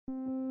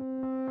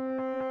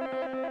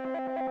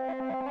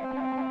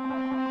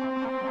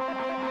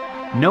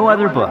No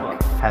other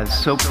book has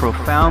so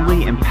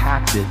profoundly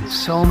impacted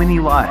so many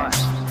lives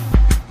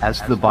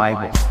as the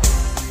Bible.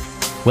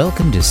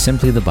 Welcome to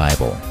Simply the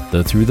Bible,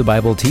 the Through the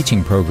Bible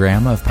teaching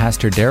program of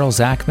Pastor Daryl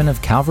Zachman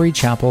of Calvary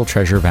Chapel,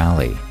 Treasure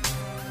Valley.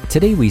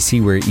 Today we see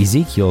where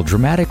Ezekiel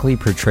dramatically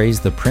portrays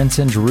the prince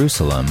in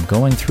Jerusalem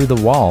going through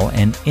the wall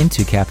and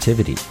into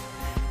captivity.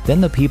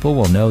 Then the people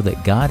will know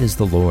that God is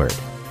the Lord.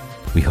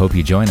 We hope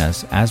you join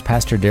us as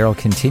Pastor Daryl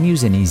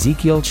continues in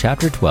Ezekiel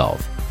chapter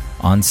 12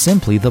 on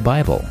Simply the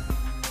Bible.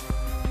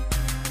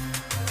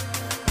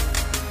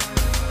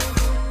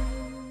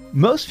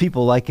 Most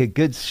people like a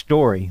good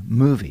story,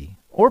 movie,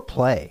 or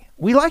play.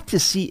 We like to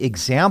see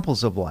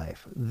examples of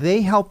life. They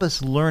help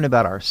us learn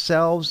about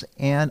ourselves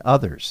and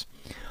others.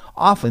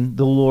 Often,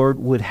 the Lord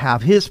would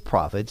have His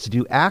prophets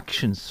do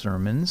action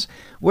sermons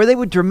where they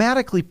would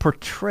dramatically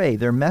portray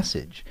their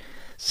message.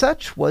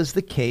 Such was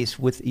the case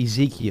with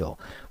Ezekiel.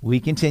 We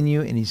continue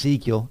in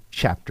Ezekiel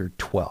chapter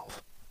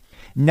 12.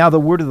 Now the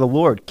word of the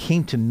Lord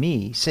came to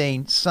me,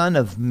 saying, Son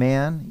of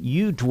man,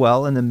 you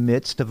dwell in the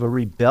midst of a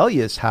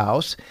rebellious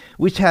house,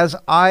 which has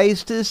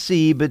eyes to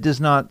see but does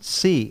not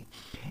see,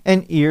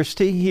 and ears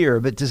to hear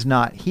but does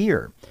not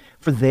hear,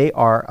 for they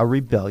are a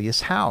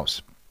rebellious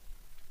house.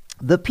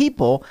 The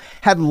people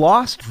had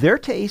lost their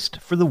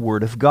taste for the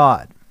word of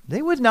God.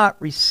 They would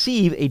not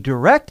receive a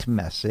direct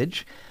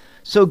message,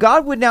 so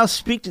God would now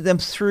speak to them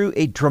through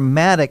a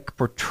dramatic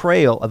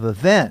portrayal of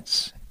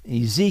events.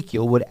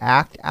 Ezekiel would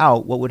act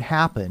out what would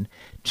happen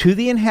to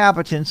the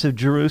inhabitants of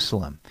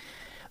Jerusalem.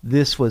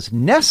 This was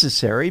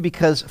necessary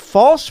because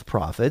false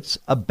prophets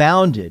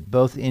abounded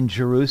both in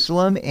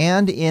Jerusalem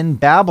and in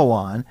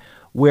Babylon,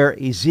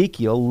 where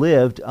Ezekiel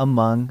lived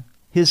among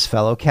his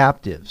fellow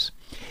captives.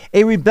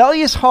 A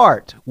rebellious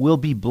heart will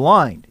be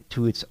blind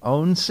to its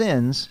own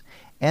sins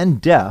and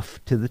deaf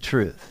to the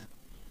truth.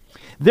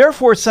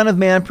 Therefore, Son of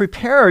man,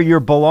 prepare your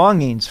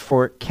belongings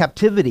for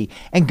captivity,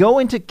 and go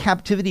into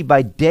captivity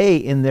by day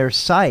in their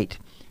sight.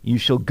 You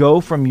shall go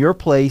from your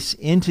place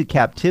into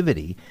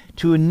captivity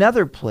to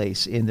another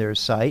place in their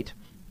sight.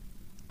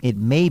 It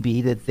may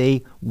be that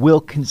they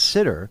will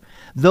consider,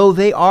 though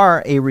they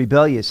are a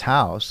rebellious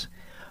house,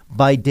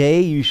 by day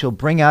you shall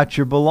bring out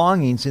your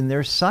belongings in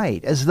their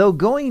sight, as though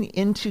going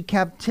into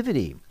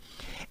captivity.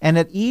 And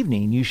at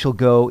evening you shall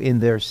go in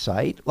their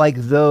sight, like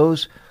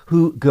those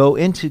who go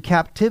into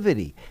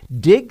captivity.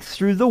 Dig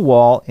through the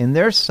wall in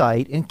their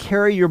sight, and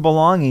carry your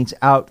belongings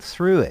out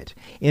through it.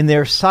 In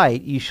their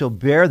sight you shall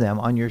bear them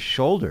on your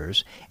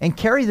shoulders, and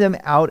carry them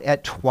out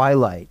at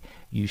twilight.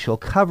 You shall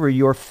cover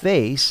your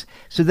face,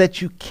 so that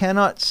you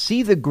cannot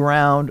see the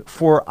ground,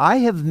 for I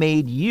have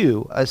made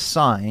you a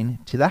sign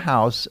to the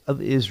house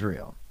of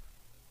Israel.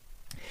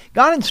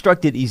 God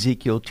instructed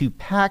Ezekiel to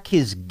pack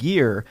his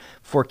gear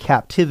for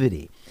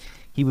captivity.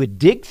 He would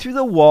dig through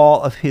the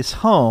wall of his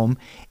home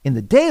in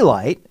the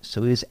daylight,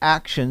 so his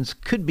actions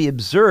could be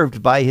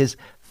observed by his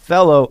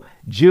fellow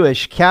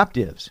Jewish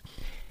captives.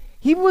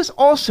 He was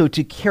also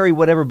to carry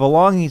whatever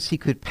belongings he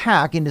could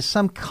pack into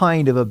some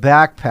kind of a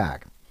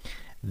backpack.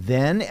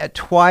 Then at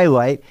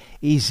twilight,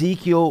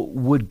 Ezekiel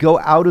would go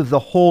out of the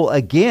hole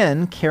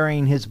again,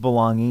 carrying his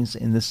belongings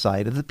in the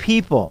sight of the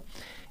people.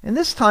 And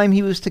this time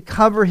he was to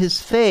cover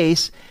his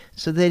face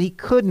so that he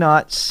could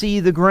not see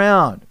the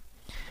ground.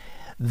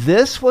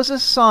 This was a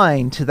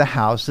sign to the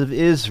house of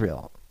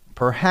Israel.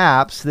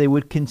 Perhaps they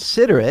would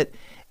consider it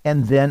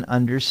and then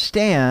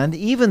understand,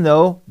 even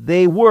though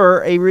they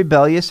were a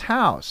rebellious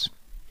house.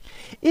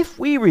 If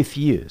we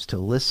refuse to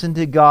listen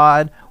to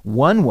God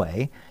one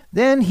way,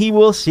 then He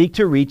will seek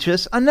to reach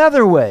us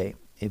another way.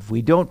 If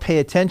we don't pay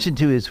attention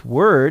to His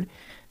word,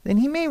 then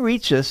He may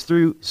reach us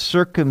through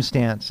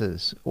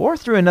circumstances or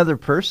through another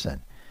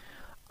person.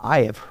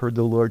 I have heard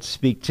the Lord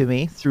speak to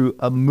me through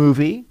a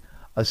movie,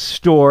 a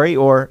story,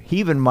 or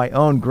even my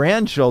own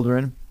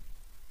grandchildren.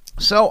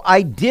 So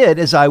I did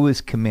as I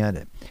was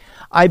commanded.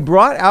 I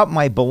brought out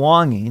my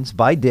belongings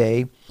by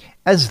day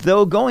as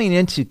though going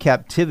into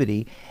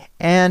captivity,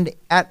 and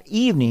at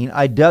evening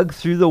I dug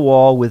through the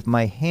wall with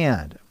my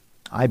hand.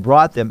 I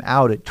brought them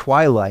out at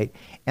twilight,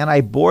 and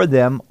I bore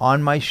them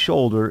on my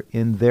shoulder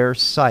in their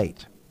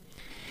sight.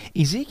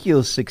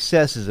 Ezekiel's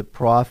success as a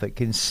prophet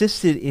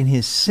consisted in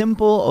his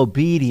simple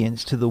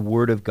obedience to the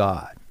word of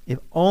God. If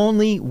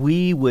only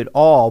we would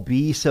all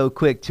be so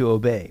quick to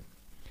obey.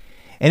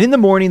 And in the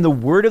morning the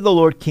word of the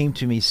Lord came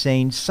to me,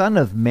 saying, Son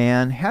of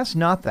man, has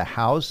not the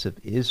house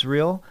of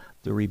Israel,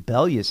 the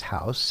rebellious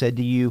house, said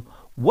to you,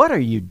 What are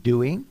you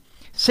doing?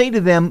 Say to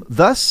them,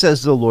 Thus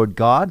says the Lord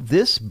God,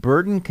 this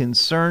burden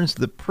concerns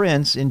the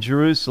prince in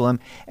Jerusalem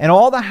and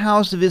all the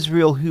house of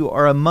Israel who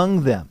are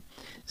among them.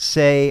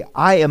 Say,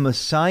 I am a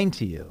sign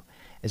to you.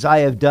 As I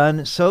have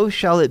done, so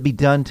shall it be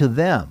done to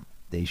them.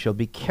 They shall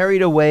be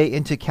carried away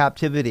into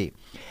captivity.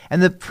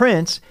 And the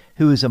prince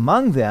who is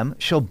among them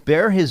shall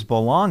bear his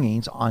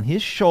belongings on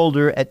his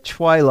shoulder at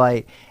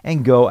twilight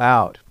and go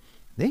out.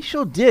 They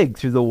shall dig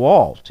through the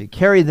wall to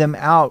carry them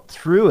out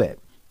through it.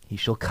 He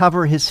shall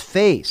cover his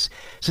face,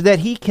 so that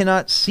he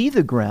cannot see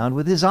the ground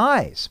with his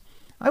eyes.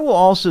 I will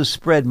also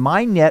spread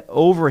my net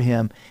over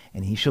him,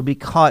 and he shall be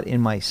caught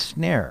in my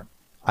snare.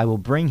 I will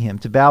bring him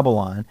to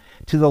Babylon,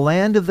 to the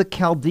land of the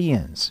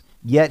Chaldeans.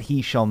 Yet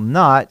he shall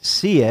not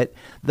see it,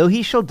 though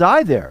he shall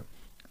die there.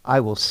 I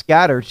will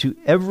scatter to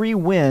every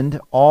wind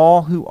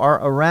all who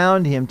are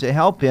around him to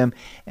help him,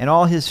 and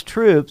all his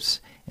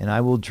troops, and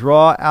I will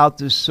draw out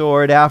the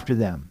sword after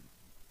them."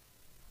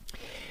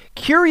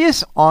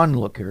 Curious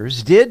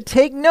onlookers did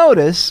take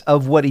notice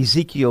of what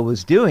Ezekiel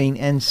was doing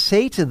and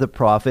say to the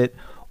prophet,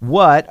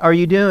 "What are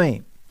you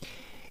doing?"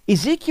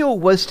 Ezekiel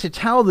was to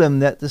tell them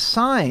that the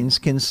signs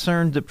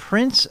concerned the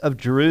prince of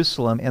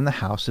Jerusalem and the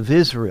house of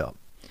Israel.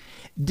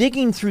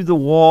 Digging through the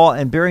wall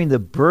and bearing the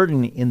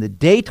burden in the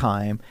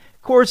daytime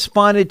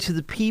corresponded to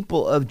the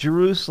people of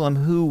Jerusalem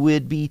who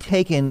would be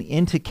taken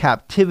into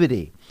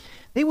captivity.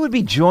 They would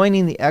be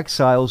joining the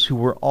exiles who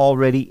were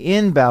already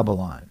in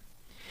Babylon.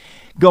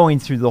 Going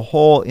through the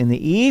hole in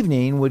the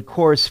evening would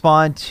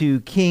correspond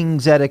to King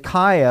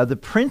Zedekiah, the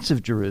prince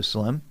of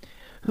Jerusalem,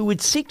 who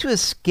would seek to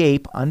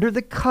escape under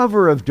the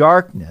cover of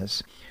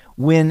darkness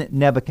when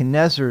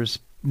Nebuchadnezzar's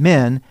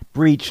men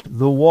breached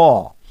the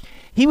wall.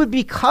 He would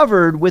be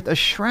covered with a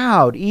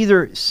shroud,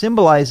 either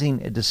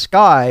symbolizing a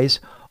disguise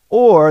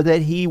or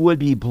that he would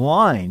be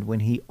blind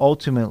when he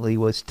ultimately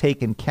was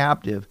taken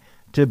captive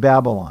to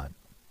Babylon.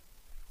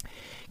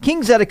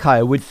 King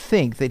Zedekiah would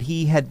think that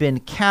he had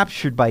been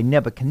captured by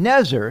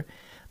Nebuchadnezzar,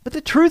 but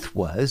the truth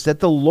was that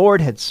the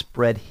Lord had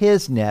spread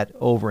his net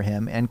over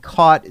him and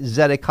caught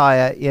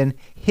Zedekiah in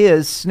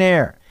his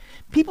snare.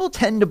 People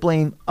tend to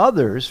blame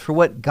others for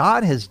what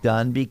God has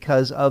done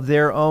because of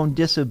their own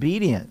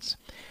disobedience.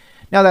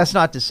 Now, that's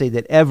not to say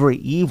that every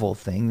evil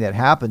thing that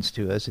happens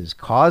to us is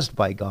caused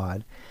by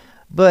God,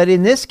 but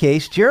in this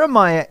case,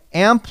 Jeremiah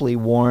amply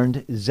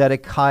warned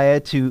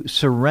Zedekiah to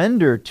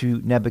surrender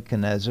to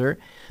Nebuchadnezzar,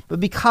 but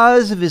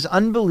because of his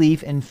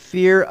unbelief and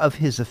fear of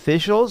his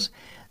officials,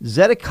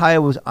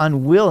 Zedekiah was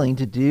unwilling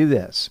to do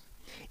this.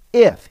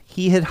 If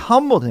he had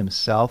humbled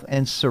himself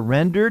and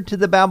surrendered to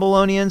the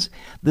Babylonians,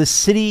 the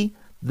city,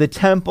 the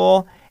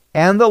temple,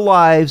 and the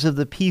lives of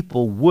the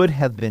people would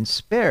have been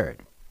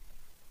spared.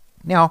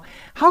 Now,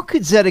 how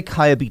could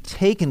Zedekiah be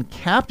taken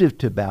captive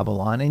to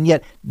Babylon and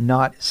yet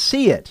not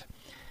see it?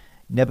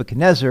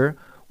 Nebuchadnezzar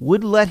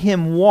would let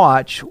him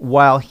watch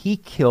while he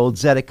killed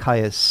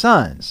Zedekiah's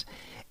sons,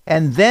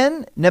 and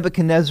then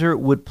Nebuchadnezzar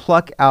would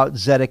pluck out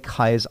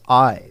Zedekiah's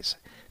eyes.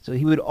 So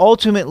he would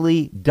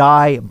ultimately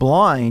die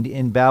blind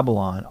in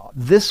Babylon.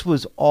 This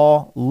was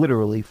all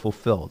literally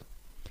fulfilled.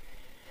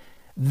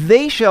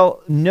 "They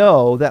shall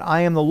know that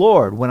I am the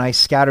Lord when I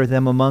scatter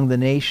them among the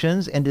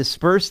nations and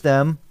disperse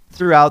them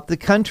throughout the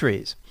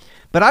countries.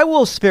 But I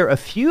will spare a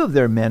few of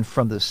their men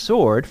from the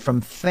sword, from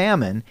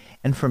famine,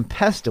 and from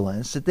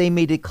pestilence, that they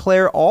may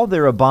declare all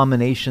their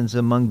abominations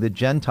among the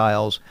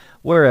Gentiles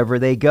wherever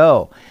they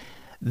go.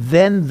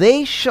 Then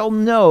they shall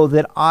know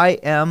that I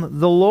am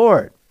the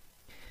Lord."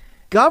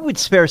 God would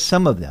spare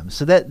some of them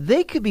so that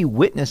they could be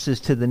witnesses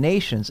to the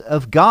nations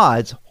of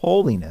God's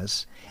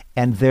holiness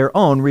and their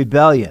own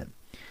rebellion.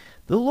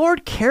 The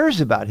Lord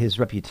cares about his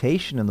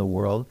reputation in the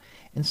world,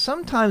 and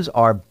sometimes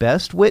our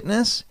best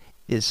witness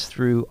is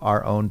through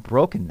our own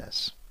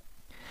brokenness.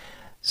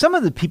 Some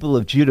of the people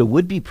of Judah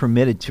would be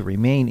permitted to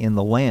remain in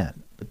the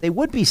land, but they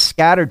would be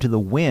scattered to the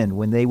wind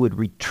when they would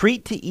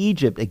retreat to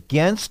Egypt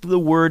against the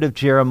word of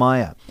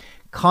Jeremiah.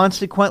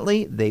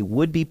 Consequently, they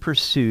would be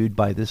pursued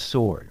by the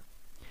sword.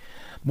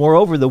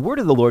 Moreover, the word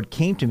of the Lord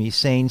came to me,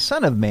 saying,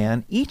 "Son of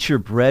man, eat your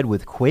bread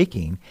with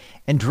quaking,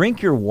 and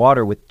drink your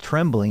water with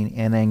trembling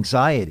and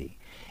anxiety,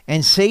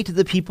 and say to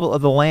the people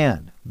of the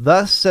land,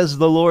 Thus says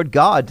the Lord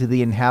God to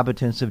the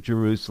inhabitants of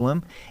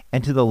Jerusalem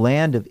and to the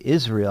land of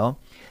Israel,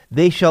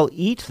 They shall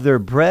eat their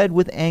bread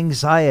with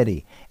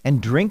anxiety,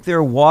 and drink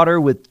their water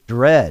with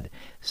dread,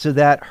 so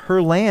that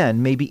her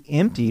land may be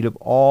emptied of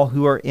all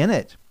who are in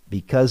it,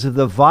 because of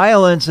the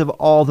violence of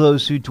all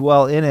those who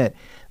dwell in it.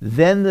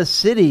 Then the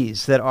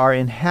cities that are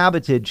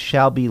inhabited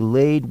shall be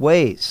laid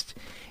waste,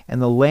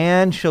 and the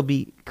land shall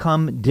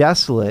become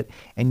desolate,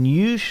 and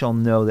you shall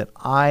know that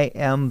I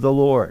am the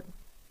Lord."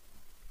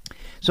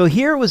 So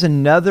here was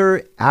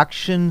another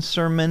action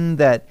sermon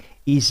that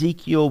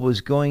Ezekiel was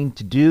going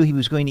to do. He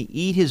was going to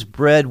eat his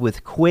bread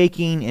with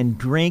quaking and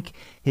drink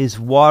his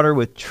water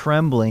with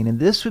trembling. And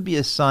this would be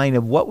a sign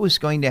of what was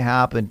going to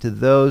happen to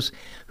those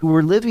who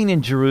were living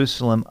in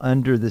Jerusalem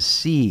under the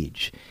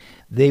siege.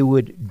 They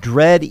would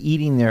dread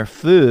eating their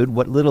food,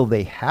 what little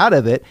they had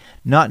of it,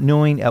 not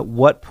knowing at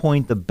what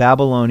point the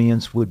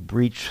Babylonians would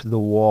breach the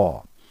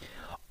wall.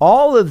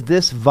 All of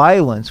this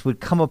violence would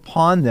come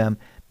upon them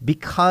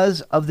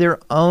because of their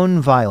own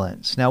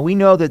violence. Now, we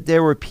know that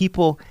there were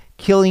people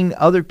killing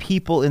other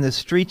people in the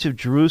streets of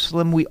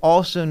Jerusalem. We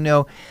also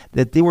know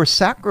that they were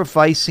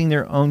sacrificing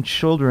their own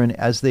children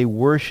as they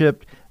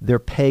worshiped their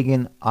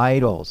pagan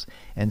idols.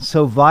 And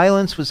so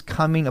violence was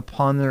coming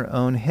upon their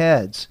own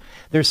heads.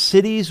 Their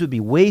cities would be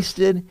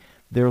wasted,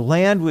 their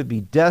land would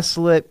be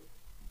desolate,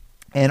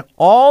 and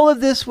all of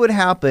this would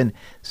happen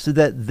so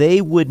that they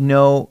would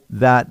know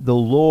that the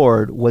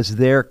Lord was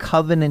their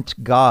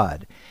covenant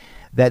God.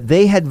 that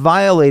they had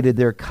violated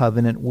their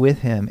covenant with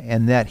him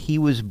and that he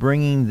was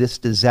bringing this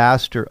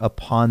disaster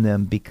upon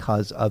them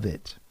because of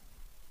it.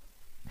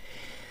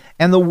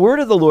 And the word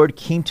of the Lord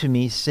came to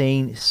me,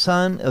 saying,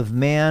 Son of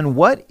man,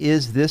 what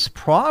is this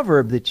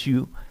proverb that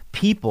you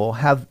people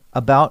have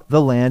about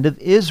the land of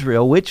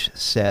Israel, which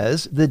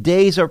says, the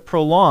days are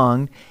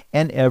prolonged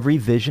and every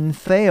vision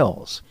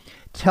fails?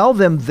 Tell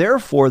them,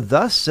 therefore,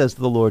 thus says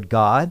the Lord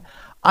God,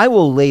 I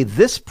will lay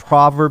this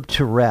proverb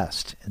to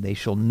rest, and they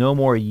shall no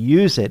more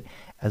use it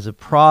as a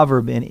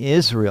proverb in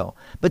Israel.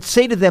 But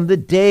say to them, the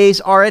days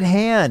are at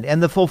hand,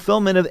 and the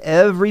fulfillment of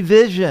every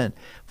vision.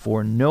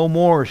 For no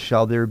more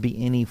shall there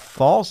be any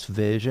false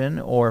vision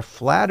or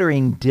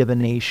flattering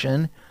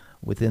divination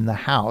within the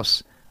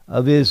house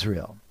of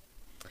Israel.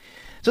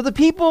 So the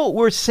people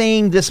were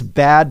saying this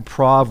bad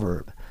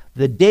proverb,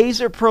 the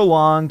days are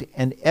prolonged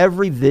and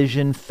every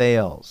vision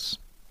fails.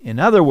 In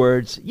other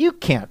words, you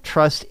can't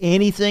trust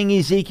anything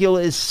Ezekiel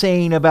is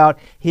saying about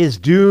his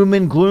doom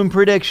and gloom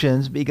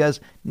predictions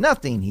because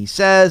nothing he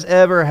says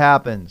ever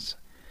happens.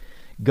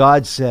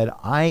 God said,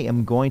 I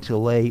am going to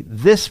lay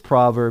this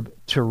proverb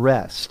to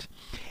rest.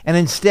 And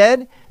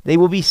instead, they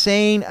will be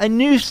saying a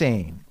new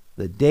saying,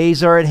 the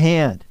days are at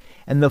hand,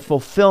 and the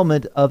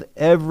fulfillment of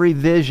every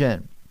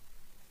vision.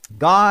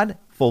 God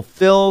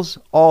fulfills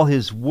all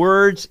his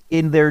words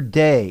in their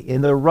day,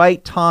 in the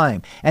right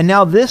time. And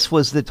now this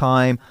was the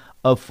time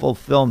of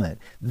fulfillment.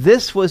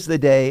 This was the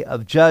day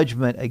of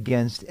judgment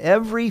against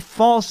every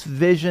false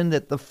vision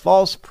that the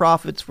false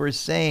prophets were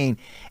saying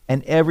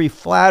and every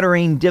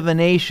flattering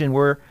divination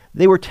where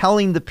they were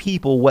telling the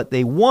people what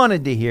they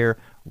wanted to hear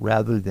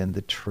rather than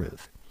the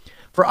truth.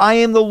 For I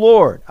am the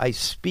Lord, I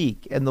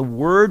speak, and the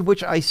word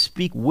which I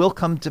speak will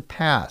come to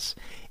pass.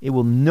 It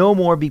will no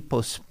more be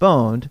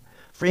postponed.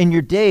 For in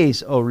your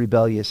days, O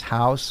rebellious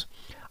house,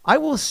 I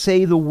will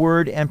say the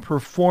word and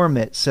perform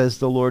it, says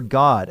the Lord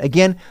God.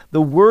 Again,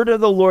 the word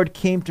of the Lord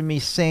came to me,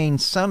 saying,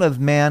 Son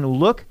of man,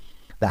 look,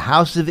 the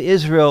house of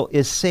Israel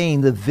is saying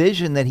the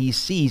vision that he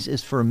sees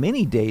is for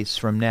many days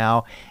from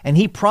now, and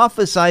he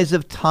prophesies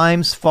of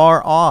times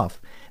far off.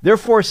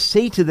 Therefore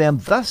say to them,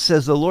 thus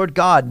says the Lord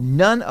God,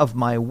 none of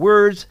my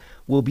words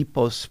will be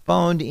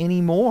postponed any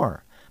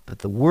more, but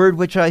the word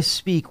which I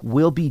speak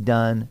will be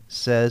done,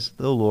 says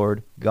the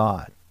Lord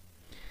God.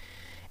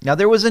 Now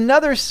there was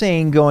another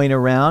saying going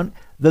around,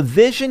 the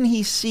vision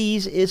he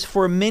sees is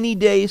for many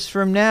days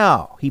from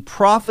now. He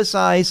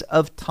prophesies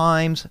of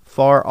times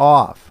far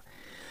off.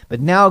 But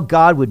now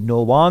God would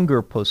no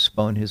longer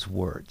postpone his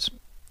words.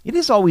 It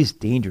is always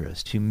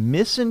dangerous to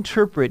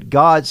misinterpret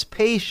God's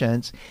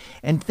patience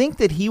and think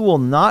that he will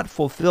not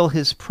fulfill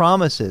his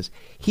promises.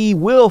 He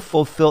will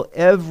fulfill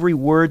every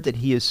word that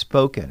he has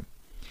spoken.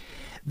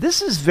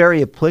 This is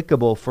very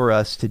applicable for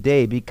us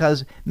today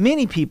because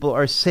many people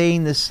are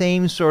saying the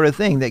same sort of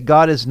thing, that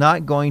God is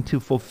not going to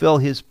fulfill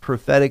his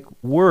prophetic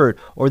word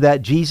or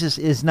that Jesus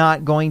is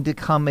not going to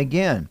come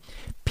again.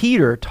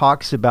 Peter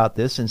talks about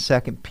this in 2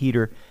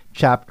 Peter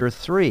chapter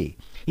 3.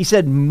 He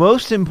said,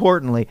 most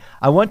importantly,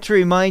 I want to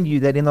remind you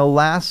that in the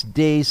last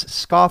days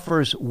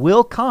scoffers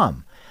will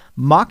come,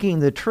 mocking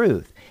the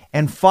truth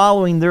and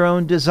following their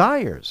own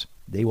desires.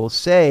 They will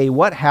say,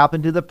 what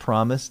happened to the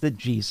promise that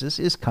Jesus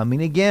is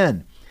coming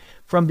again?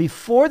 From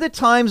before the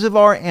times of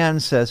our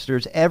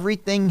ancestors,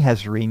 everything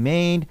has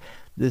remained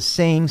the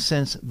same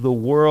since the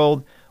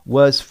world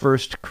was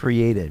first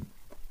created.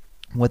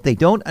 What they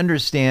don't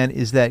understand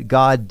is that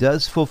God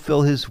does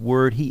fulfill his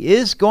word. He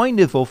is going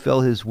to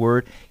fulfill his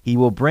word. He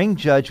will bring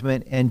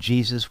judgment and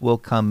Jesus will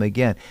come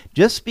again.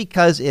 Just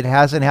because it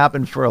hasn't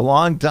happened for a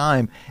long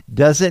time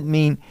doesn't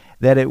mean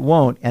that it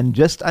won't. And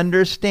just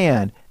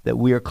understand that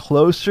we are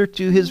closer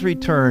to his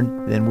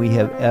return than we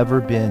have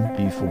ever been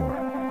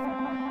before.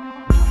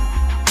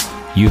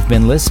 You've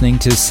been listening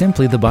to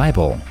Simply the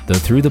Bible, the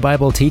Through the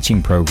Bible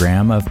teaching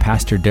program of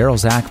Pastor Daryl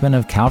Zachman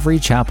of Calvary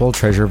Chapel,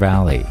 Treasure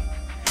Valley.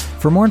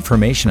 For more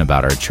information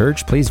about our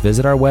church, please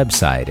visit our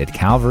website at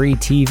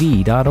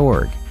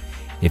calvarytv.org.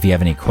 If you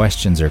have any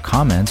questions or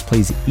comments,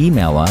 please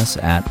email us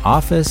at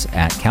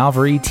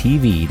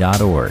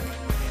office@calvarytv.org.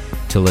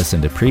 To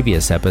listen to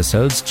previous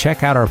episodes,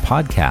 check out our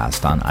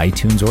podcast on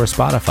iTunes or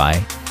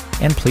Spotify,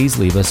 and please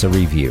leave us a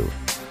review.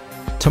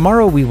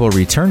 Tomorrow we will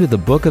return to the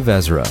book of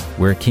Ezra,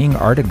 where King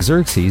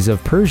Artaxerxes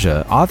of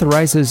Persia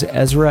authorizes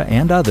Ezra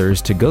and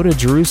others to go to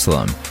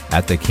Jerusalem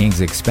at the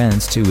king's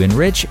expense to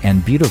enrich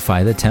and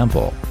beautify the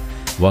temple.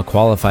 What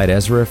qualified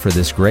Ezra for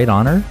this great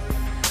honor?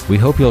 We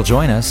hope you'll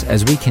join us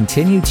as we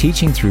continue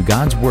teaching through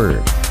God's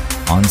Word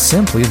on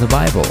Simply the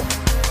Bible.